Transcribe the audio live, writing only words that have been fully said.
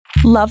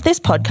Love this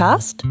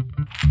podcast?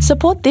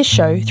 Support this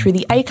show through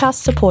the Acast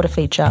supporter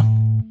feature.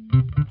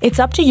 It's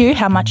up to you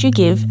how much you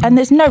give, and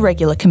there's no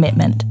regular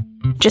commitment.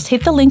 Just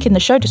hit the link in the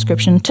show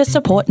description to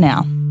support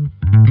now.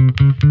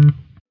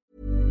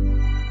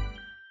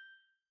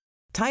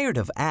 Tired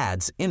of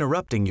ads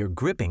interrupting your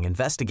gripping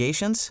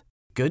investigations?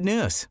 Good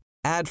news.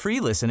 Ad-free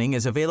listening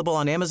is available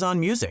on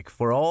Amazon Music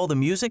for all the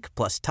music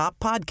plus top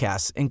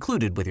podcasts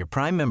included with your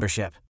Prime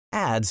membership.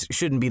 Ads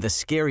shouldn't be the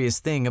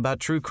scariest thing about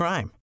true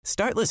crime.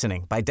 Start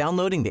listening by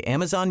downloading the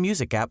Amazon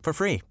Music app for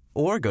free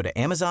or go to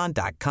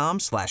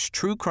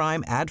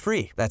amazon.com/truecrime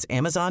ad-free. That's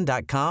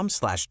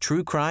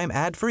amazon.com/truecrime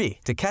ad-free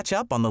to catch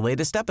up on the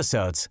latest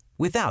episodes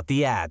without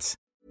the ads.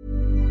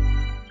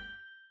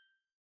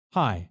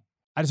 Hi.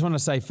 I just want to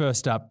say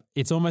first up,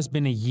 it's almost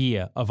been a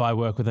year of I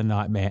Work With a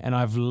Nightmare, and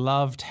I've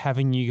loved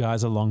having you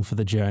guys along for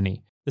the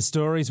journey. The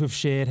stories we've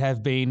shared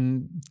have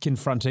been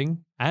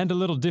confronting and a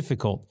little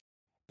difficult,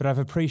 but I've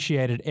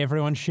appreciated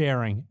everyone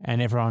sharing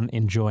and everyone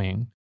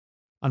enjoying.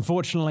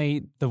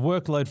 Unfortunately, the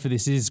workload for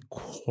this is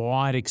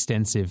quite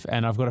extensive,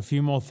 and I've got a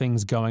few more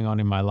things going on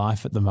in my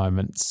life at the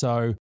moment.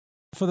 So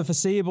for the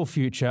foreseeable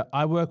future,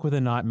 I Work With a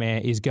Nightmare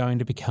is going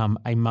to become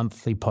a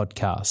monthly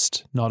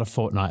podcast, not a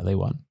fortnightly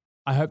one.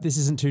 I hope this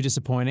isn't too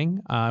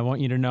disappointing. I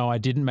want you to know I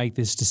didn't make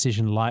this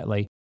decision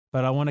lightly,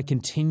 but I want to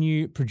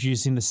continue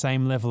producing the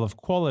same level of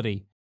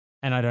quality,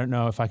 and I don't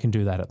know if I can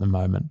do that at the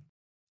moment.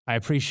 I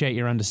appreciate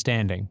your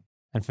understanding,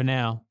 and for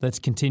now, let's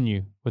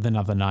continue with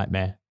another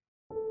nightmare.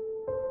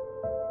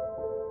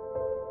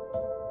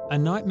 A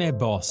nightmare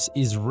boss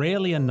is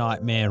rarely a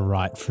nightmare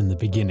right from the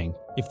beginning.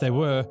 If they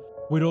were,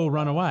 we'd all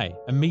run away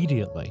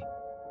immediately.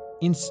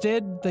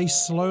 Instead, they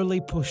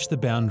slowly push the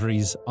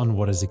boundaries on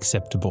what is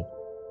acceptable.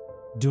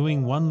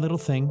 Doing one little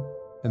thing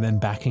and then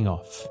backing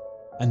off,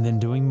 and then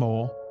doing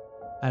more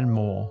and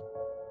more,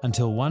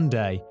 until one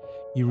day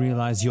you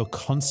realise you're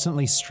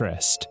constantly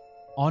stressed,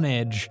 on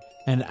edge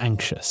and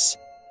anxious,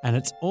 and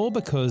it's all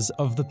because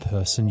of the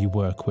person you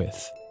work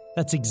with.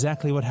 That's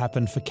exactly what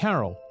happened for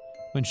Carol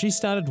when she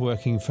started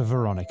working for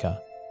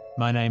Veronica.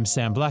 My name's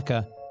Sam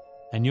Blacker,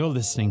 and you're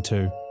listening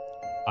to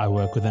I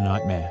Work With a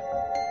Nightmare.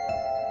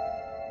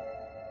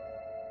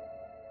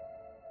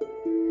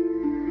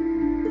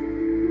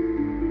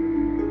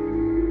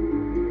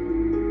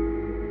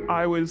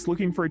 I was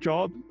looking for a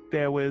job.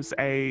 There was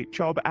a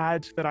job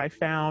ad that I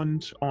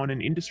found on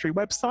an industry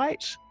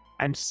website.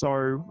 And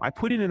so I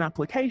put in an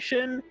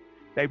application.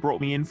 They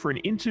brought me in for an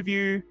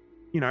interview,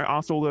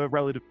 asked all the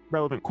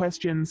relevant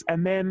questions,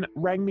 and then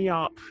rang me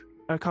up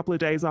a couple of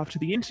days after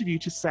the interview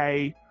to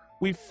say,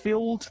 we've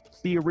filled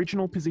the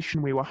original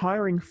position we were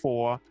hiring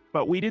for,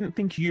 but we didn't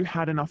think you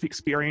had enough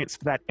experience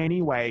for that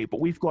anyway, but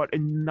we've got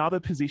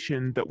another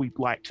position that we'd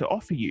like to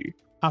offer you.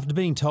 After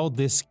being told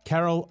this,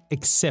 Carol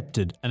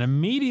accepted and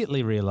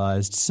immediately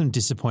realised some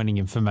disappointing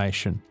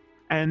information.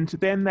 And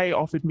then they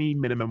offered me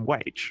minimum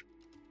wage,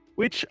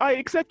 which I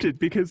accepted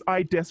because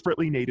I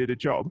desperately needed a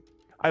job.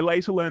 I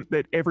later learnt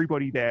that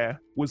everybody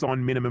there was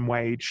on minimum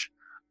wage,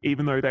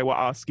 even though they were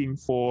asking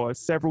for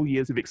several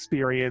years of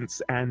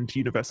experience and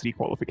university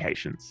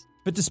qualifications.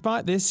 But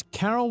despite this,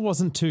 Carol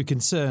wasn't too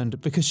concerned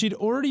because she'd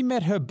already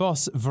met her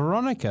boss,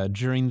 Veronica,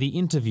 during the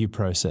interview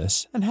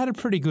process and had a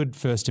pretty good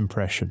first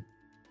impression.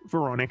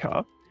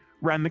 Veronica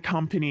ran the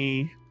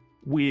company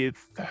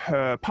with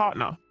her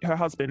partner. Her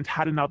husband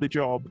had another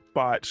job,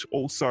 but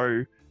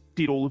also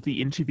did all of the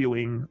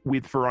interviewing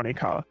with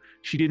Veronica.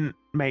 She didn't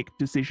make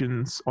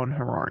decisions on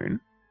her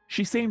own.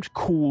 She seemed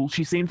cool.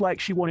 She seemed like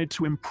she wanted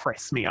to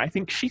impress me. I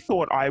think she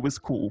thought I was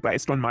cool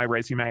based on my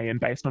resume and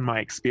based on my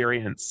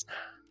experience.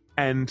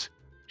 And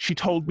she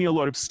told me a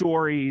lot of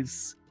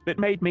stories that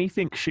made me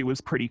think she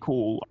was pretty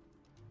cool.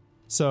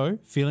 So,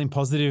 feeling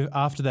positive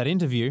after that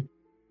interview,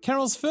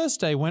 Carol's first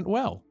day went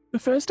well. The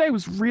first day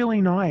was really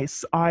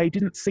nice. I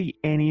didn't see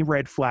any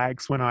red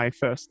flags when I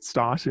first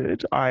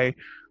started. I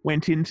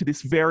went into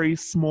this very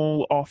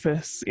small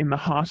office in the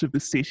heart of the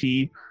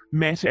city,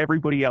 met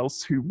everybody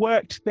else who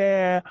worked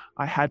there.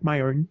 I had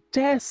my own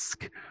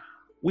desk.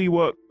 We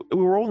were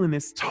all in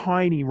this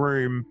tiny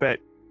room, but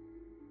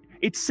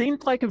it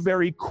seemed like a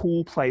very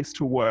cool place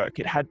to work.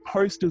 It had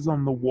posters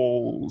on the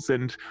walls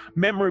and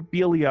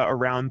memorabilia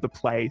around the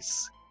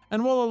place.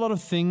 And while a lot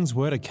of things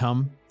were to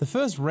come, the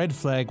first red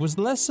flag was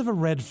less of a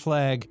red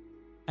flag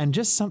and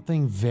just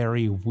something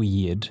very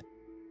weird.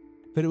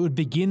 But it would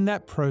begin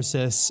that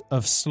process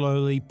of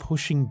slowly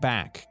pushing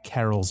back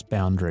Carol's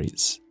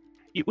boundaries.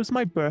 It was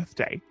my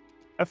birthday.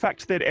 A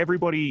fact that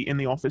everybody in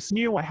the office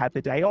knew. I had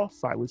the day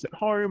off. I was at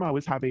home. I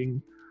was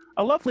having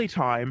a lovely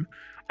time.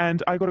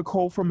 And I got a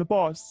call from the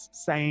boss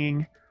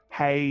saying,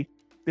 hey,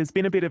 there's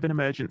been a bit of an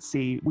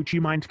emergency. Would you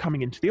mind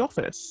coming into the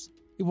office?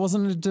 It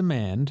wasn't a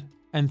demand,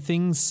 and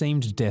things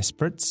seemed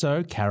desperate,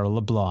 so Carol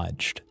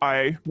obliged.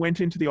 I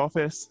went into the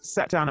office,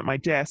 sat down at my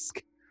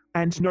desk,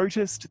 and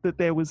noticed that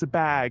there was a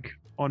bag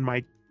on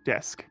my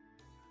desk.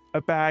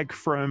 A bag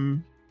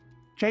from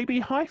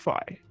JB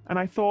Hi-Fi. And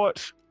I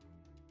thought,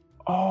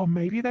 oh,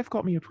 maybe they've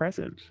got me a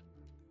present.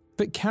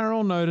 But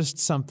Carol noticed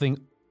something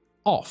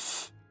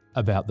off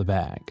about the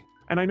bag.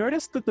 and I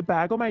noticed that the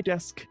bag on my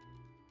desk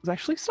was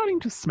actually starting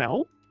to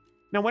smell.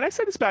 Now, when I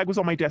say this bag was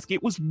on my desk,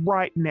 it was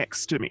right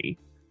next to me.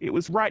 It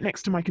was right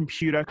next to my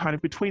computer, kind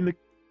of between the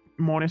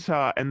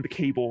monitor and the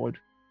keyboard.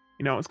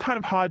 You know, it was kind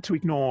of hard to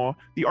ignore.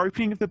 The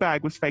opening of the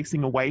bag was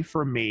facing away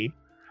from me,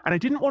 and I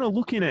didn't want to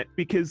look in it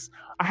because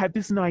I had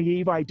this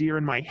naive idea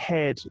in my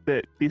head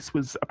that this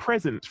was a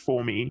present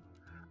for me,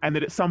 and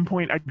that at some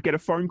point I'd get a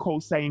phone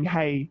call saying,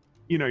 hey,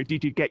 you know,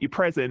 did you get your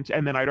present?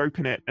 And then I'd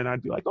open it and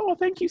I'd be like, oh,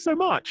 thank you so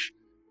much.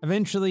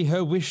 Eventually,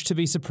 her wish to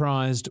be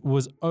surprised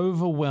was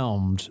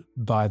overwhelmed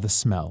by the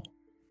smell.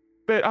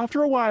 But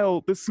after a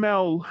while, the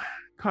smell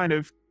kind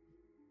of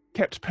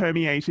kept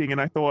permeating,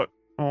 and I thought,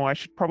 oh, I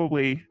should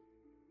probably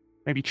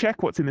maybe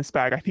check what's in this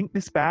bag. I think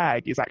this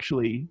bag is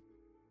actually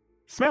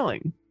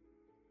smelling.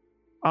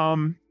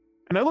 And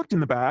I looked in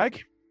the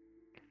bag,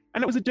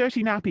 and it was a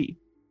dirty nappy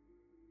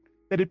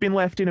that had been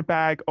left in a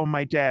bag on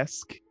my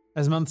desk.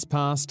 As months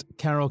passed,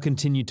 Carol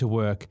continued to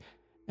work,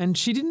 and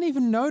she didn't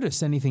even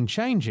notice anything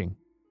changing.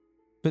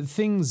 But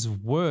things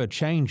were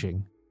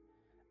changing,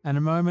 and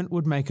a moment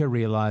would make her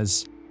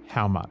realise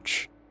how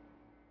much.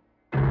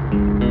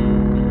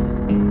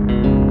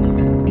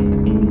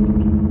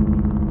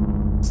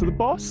 So the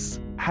boss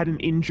had an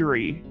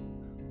injury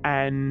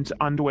and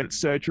underwent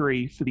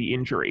surgery for the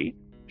injury.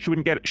 She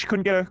couldn't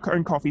get her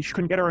own coffee, she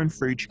couldn't get her own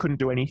food, she couldn't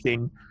do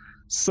anything.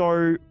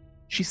 So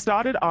she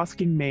started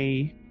asking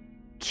me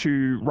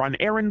to run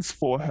errands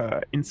for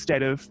her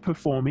instead of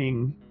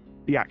performing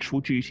the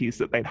actual duties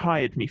that they'd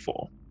hired me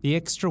for. The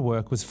extra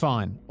work was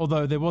fine,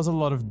 although there was a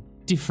lot of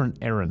different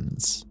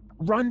errands.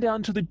 Run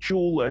down to the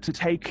jeweler to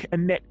take a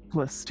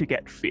necklace to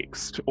get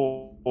fixed,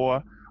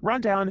 or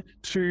run down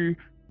to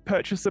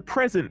purchase a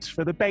present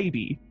for the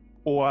baby,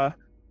 or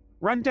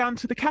run down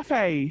to the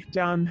cafe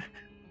down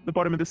the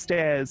bottom of the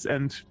stairs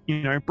and,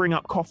 you know, bring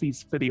up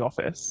coffees for the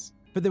office.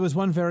 But there was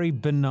one very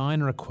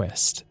benign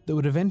request that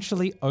would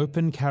eventually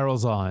open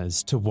Carol's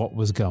eyes to what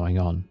was going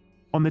on.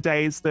 On the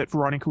days that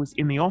Veronica was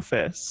in the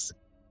office,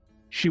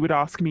 she would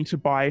ask me to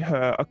buy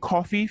her a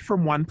coffee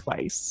from one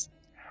place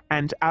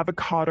and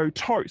avocado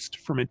toast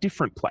from a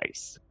different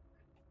place.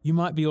 You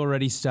might be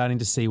already starting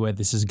to see where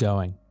this is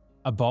going.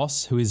 A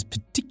boss who is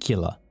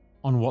particular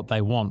on what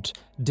they want,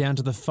 down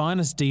to the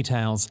finest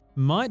details,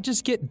 might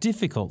just get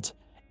difficult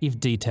if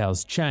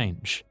details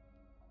change.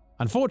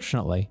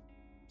 Unfortunately,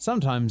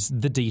 sometimes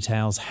the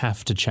details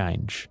have to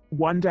change.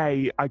 One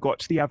day I got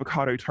to the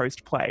avocado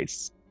toast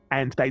place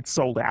and they'd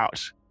sold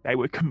out. They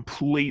were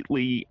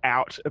completely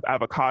out of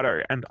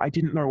avocado and I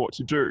didn't know what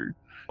to do.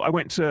 I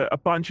went to a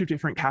bunch of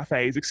different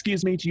cafes.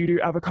 Excuse me, do you do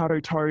avocado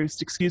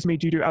toast? Excuse me,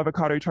 do you do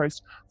avocado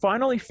toast?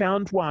 Finally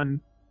found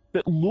one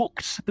that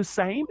looked the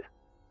same.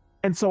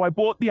 And so I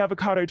bought the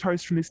avocado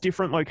toast from this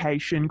different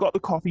location, got the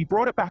coffee,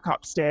 brought it back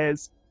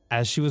upstairs.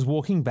 As she was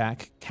walking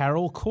back,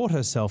 Carol caught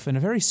herself in a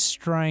very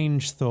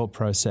strange thought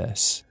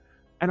process.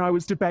 And I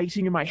was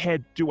debating in my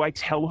head, do I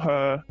tell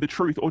her the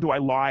truth or do I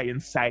lie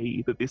and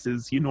say that this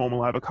is your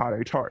normal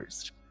avocado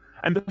toast?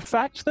 And the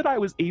fact that I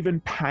was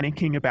even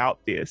panicking about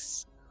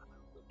this,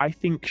 I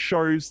think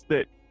shows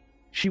that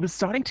she was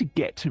starting to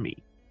get to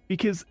me.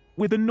 Because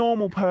with a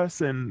normal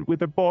person,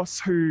 with a boss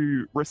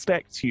who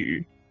respects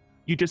you,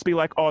 you'd just be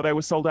like, oh, they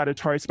were sold out of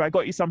toast, but I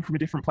got you some from a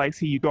different place,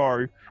 here you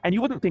go. And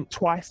you wouldn't think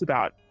twice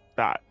about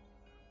that.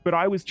 But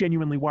I was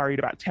genuinely worried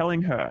about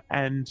telling her,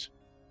 and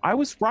I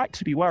was right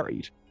to be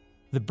worried.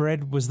 The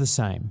bread was the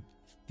same.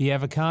 The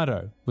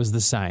avocado was the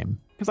same.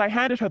 Because I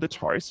handed her the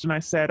toast and I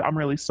said, I'm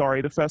really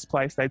sorry. The first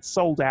place they'd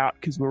sold out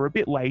because we were a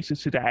bit later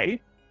today.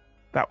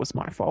 That was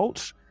my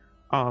fault.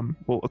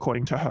 Well,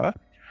 according to her.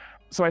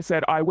 So I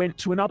said, I went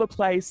to another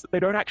place. They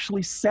don't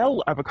actually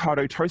sell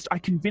avocado toast. I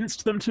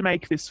convinced them to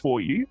make this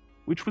for you,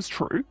 which was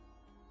true.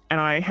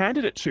 And I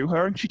handed it to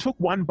her and she took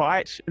one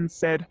bite and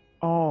said,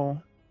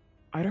 oh,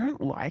 I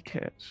don't like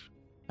it.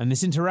 And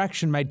this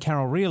interaction made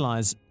Carol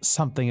realise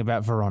something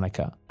about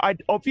Veronica.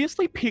 I'd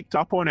obviously picked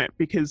up on it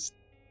because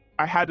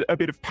I had a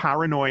bit of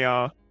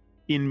paranoia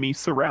in me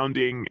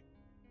surrounding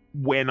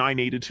when I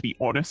needed to be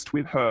honest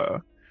with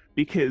her,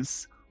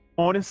 because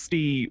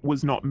honesty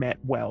was not met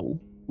well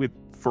with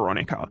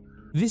Veronica.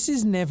 This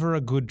is never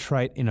a good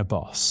trait in a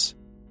boss.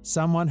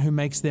 Someone who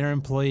makes their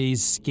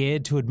employees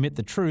scared to admit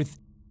the truth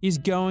is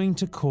going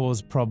to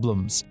cause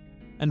problems.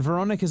 And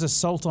Veronica's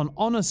assault on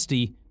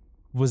honesty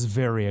was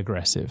very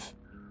aggressive.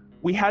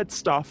 We had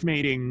staff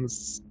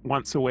meetings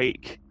once a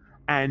week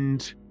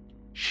and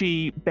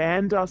she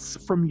banned us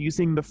from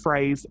using the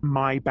phrase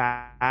 "my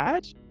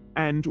bad."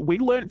 And we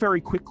learned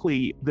very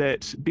quickly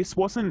that this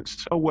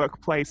wasn't a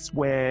workplace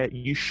where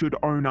you should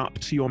own up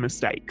to your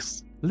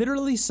mistakes.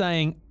 Literally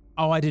saying,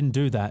 oh, I didn't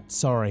do that,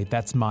 sorry,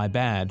 that's my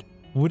bad,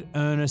 would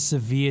earn a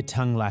severe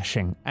tongue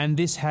lashing, and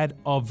this had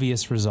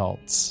obvious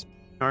results.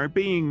 You know,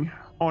 being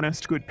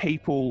honest, good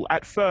people,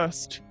 at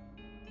first,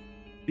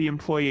 the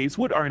employees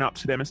would own up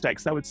to their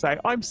mistakes. They would say,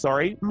 I'm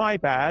sorry, my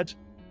bad.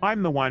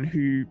 I'm the one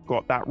who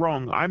got that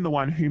wrong. I'm the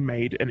one who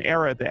made an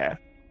error there.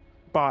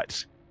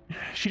 But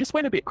she just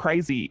went a bit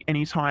crazy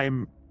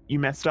anytime you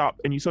messed up,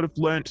 and you sort of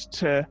learnt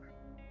to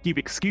give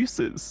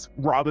excuses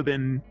rather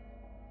than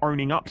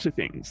owning up to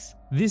things.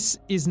 This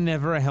is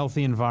never a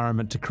healthy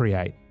environment to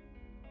create.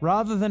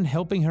 Rather than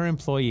helping her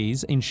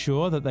employees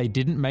ensure that they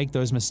didn't make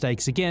those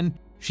mistakes again,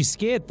 she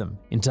scared them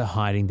into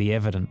hiding the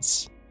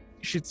evidence.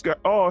 She'd go,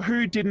 oh,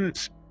 who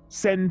didn't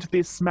send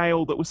this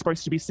mail that was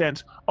supposed to be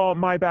sent? Oh,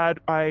 my bad,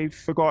 I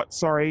forgot,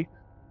 sorry.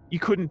 You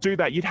couldn't do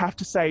that. You'd have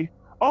to say,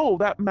 oh,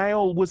 that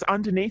mail was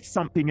underneath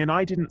something and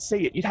I didn't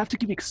see it. You'd have to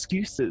give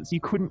excuses.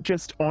 You couldn't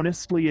just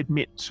honestly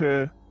admit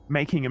to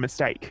making a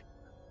mistake.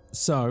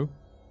 So,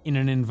 in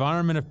an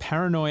environment of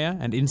paranoia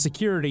and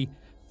insecurity,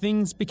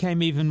 things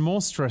became even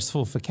more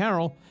stressful for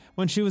Carol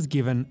when she was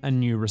given a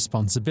new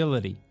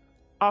responsibility.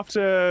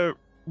 After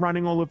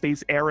running all of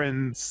these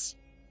errands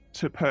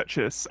to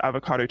purchase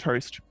avocado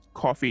toast,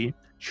 coffee,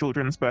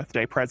 children's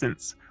birthday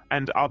presents,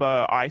 and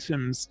other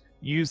items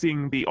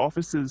using the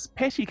office's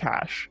petty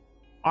cash,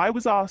 I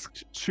was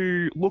asked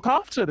to look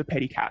after the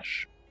petty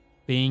cash.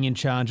 Being in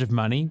charge of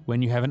money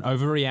when you have an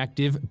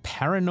overreactive,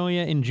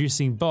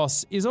 paranoia-inducing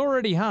boss is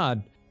already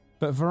hard,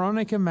 but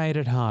Veronica made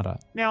it harder.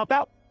 Now,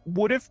 that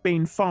would have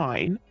been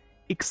fine,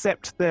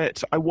 except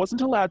that I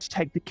wasn't allowed to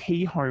take the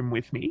key home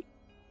with me.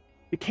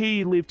 The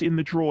key lived in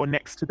the drawer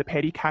next to the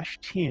petty cash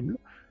tin,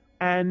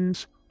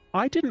 and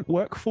I didn't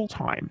work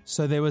full-time.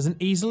 So there was an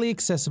easily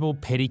accessible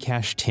petty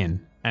cash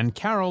tin, and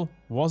Carol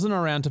wasn't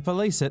around to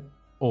police it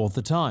all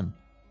the time.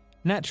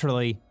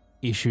 Naturally,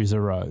 issues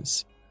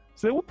arose.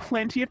 So there were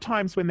plenty of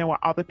times when there were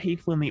other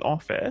people in the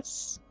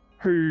office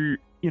who,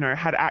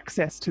 had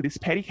access to this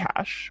petty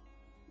cash.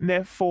 And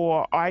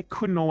therefore, I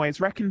couldn't always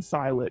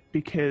reconcile it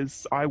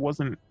because I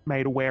wasn't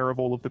made aware of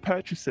all of the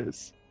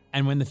purchases.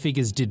 And when the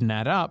figures didn't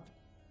add up,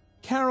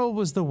 Carol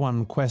was the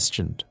one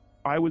questioned.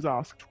 I was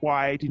asked,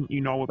 why didn't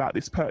you know about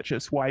this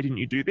purchase? Why didn't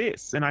you do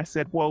this? And I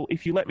said, well,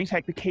 if you let me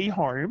take the key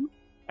home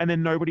and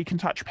then nobody can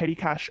touch petty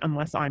cash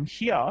unless I'm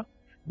here,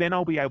 then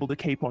I'll be able to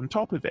keep on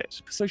top of it.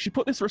 So she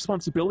put this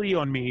responsibility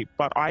on me,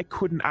 but I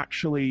couldn't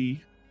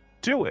actually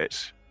do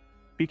it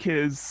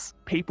because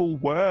people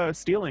were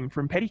stealing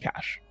from petty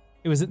cash.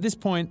 It was at this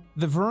point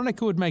that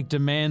Veronica would make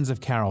demands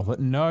of Carol that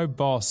no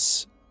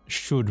boss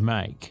should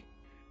make.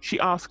 She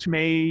asked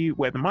me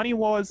where the money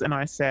was, and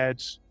I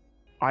said,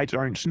 I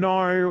don't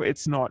know.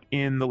 It's not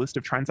in the list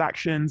of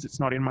transactions. It's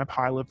not in my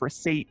pile of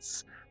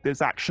receipts.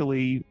 There's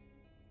actually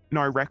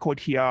no record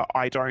here.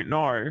 I don't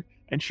know.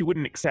 And she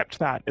wouldn't accept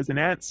that as an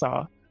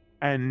answer.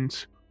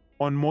 And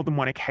on more than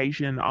one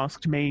occasion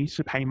asked me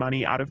to pay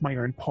money out of my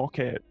own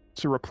pocket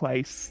to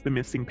replace the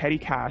missing petty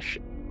cash.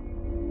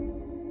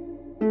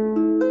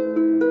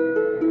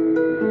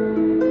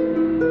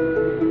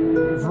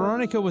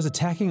 Veronica was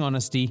attacking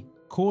honesty,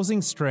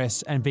 causing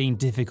stress, and being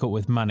difficult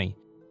with money.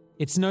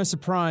 It's no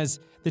surprise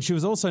that she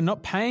was also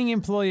not paying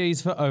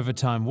employees for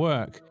overtime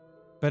work.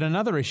 But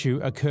another issue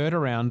occurred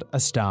around a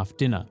staff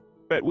dinner.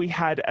 But we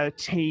had a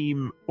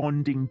team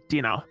bonding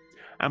dinner,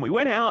 and we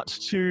went out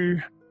to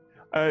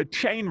a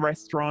chain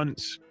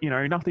restaurant,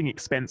 nothing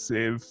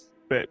expensive,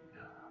 but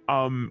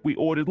we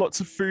ordered lots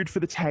of food for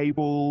the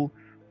table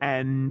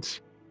and,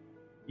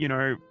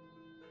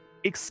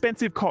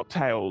 expensive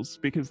cocktails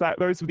because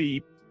those were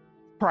the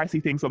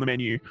pricey things on the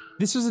menu.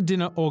 This was a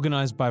dinner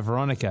organised by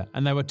Veronica,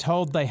 and they were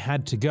told they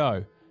had to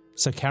go.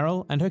 So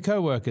Carol and her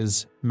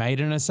co-workers made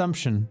an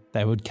assumption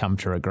they would come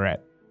to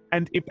regret.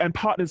 And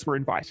partners were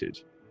invited.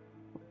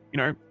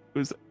 It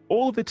was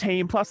all of the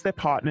team plus their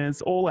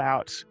partners all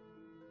out.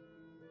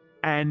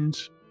 And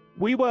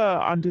we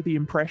were under the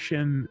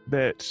impression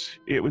that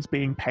it was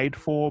being paid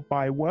for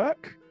by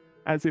work,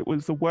 as it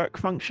was a work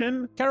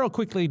function. Carol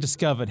quickly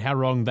discovered how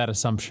wrong that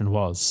assumption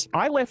was.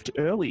 I left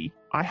early.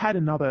 I had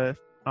another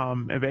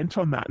event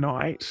on that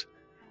night,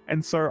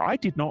 and so I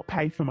did not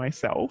pay for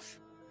myself.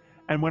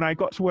 And when I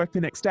got to work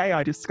the next day,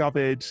 I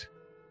discovered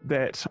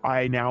that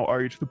I now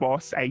owed the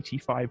boss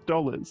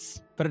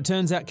 $85. But it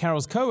turns out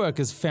Carol's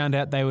co-workers found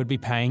out they would be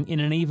paying in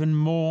an even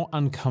more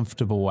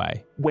uncomfortable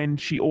way. When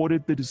she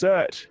ordered the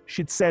dessert,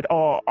 she'd said,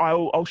 oh,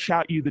 I'll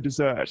shout you the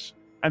dessert.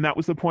 And that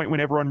was the point when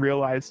everyone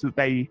realized that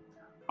they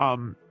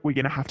were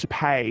going to have to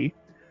pay.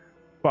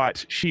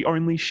 But she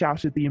only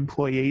shouted the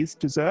employees'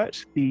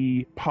 dessert.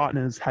 The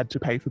partners had to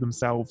pay for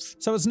themselves.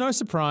 So it's no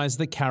surprise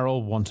that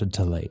Carol wanted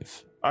to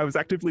leave. I was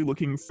actively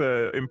looking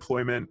for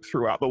employment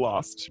throughout the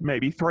last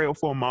maybe 3 or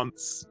 4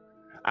 months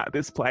at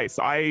this place.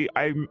 I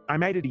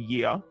made it a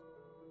year.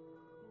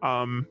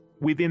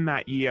 Within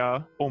that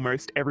year,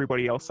 almost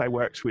everybody else I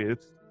worked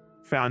with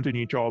found a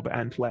new job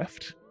and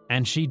left.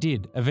 And she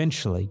did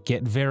eventually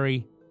get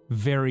very,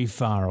 very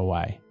far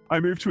away. I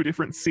moved to a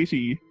different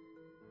city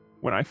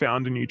when I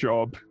found a new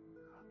job,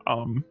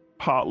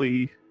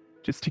 partly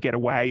just to get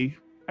away,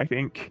 I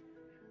think.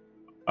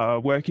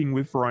 Working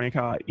with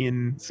Veronica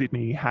in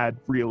Sydney had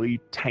really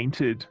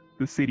tainted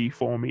the city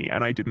for me,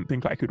 and I didn't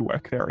think I could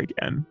work there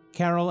again.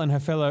 Carol and her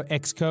fellow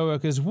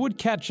ex-co-workers would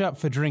catch up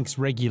for drinks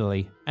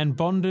regularly and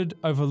bonded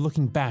over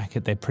looking back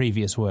at their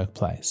previous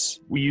workplace.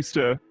 We used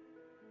to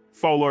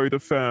follow the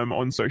firm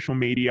on social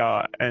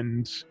media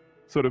and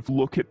sort of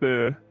look at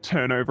the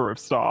turnover of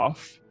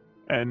staff,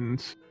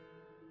 and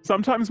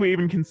sometimes we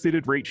even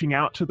considered reaching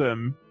out to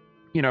them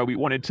we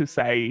wanted to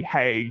say,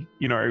 hey,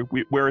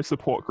 we're a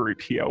support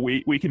group here.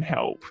 We can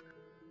help.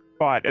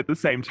 But at the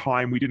same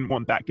time, we didn't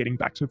want that getting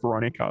back to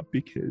Veronica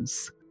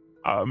because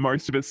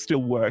most of us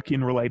still work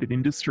in related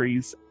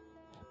industries.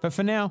 But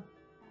for now,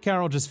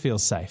 Carol just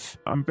feels safe.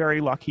 I'm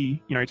very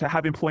lucky, to have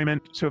had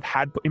employment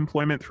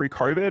through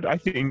COVID. I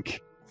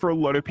think for a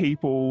lot of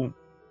people,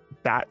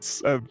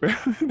 that's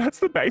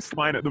the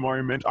baseline at the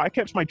moment. I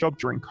kept my job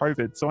during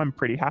COVID, so I'm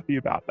pretty happy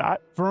about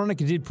that.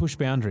 Veronica did push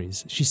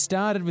boundaries. She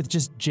started with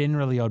just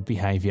generally odd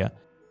behaviour,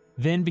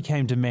 then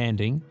became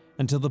demanding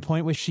until the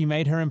point where she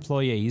made her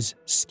employees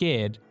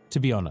scared to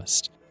be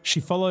honest. She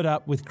followed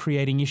up with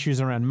creating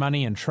issues around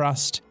money and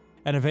trust,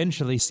 and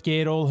eventually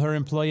scared all her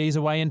employees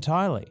away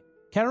entirely.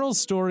 Carol's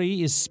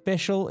story is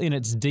special in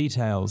its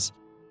details,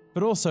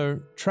 but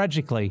also,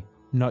 tragically,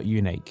 not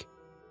unique.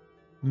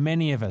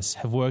 Many of us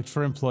have worked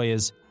for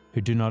employers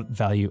who do not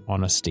value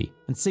honesty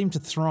and seem to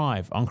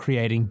thrive on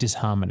creating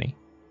disharmony.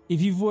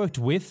 If you've worked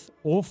with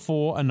or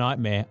for a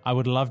nightmare, I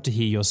would love to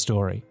hear your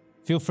story.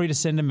 Feel free to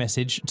send a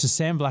message to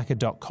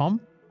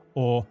samblacker.com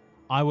or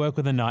I Work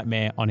With a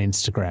Nightmare on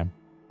Instagram.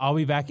 I'll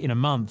be back in a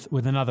month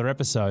with another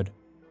episode.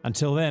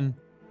 Until then,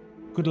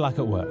 good luck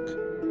at work.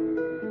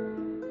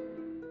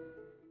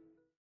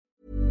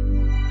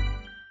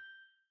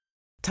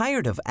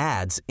 Tired of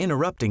ads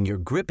interrupting your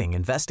gripping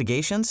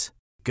investigations?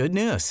 Good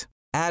news.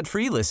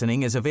 Ad-free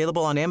listening is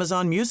available on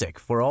Amazon Music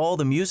for all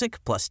the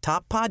music plus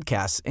top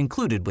podcasts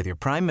included with your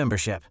Prime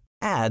membership.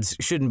 Ads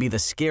shouldn't be the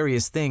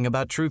scariest thing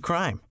about true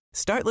crime.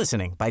 Start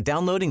listening by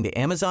downloading the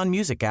Amazon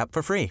Music app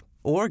for free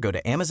or go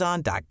to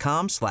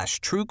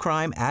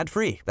amazon.com/truecrime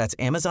ad-free. That's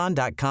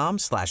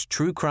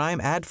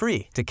amazon.com/truecrime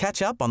ad-free to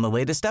catch up on the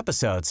latest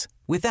episodes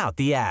without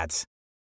the ads.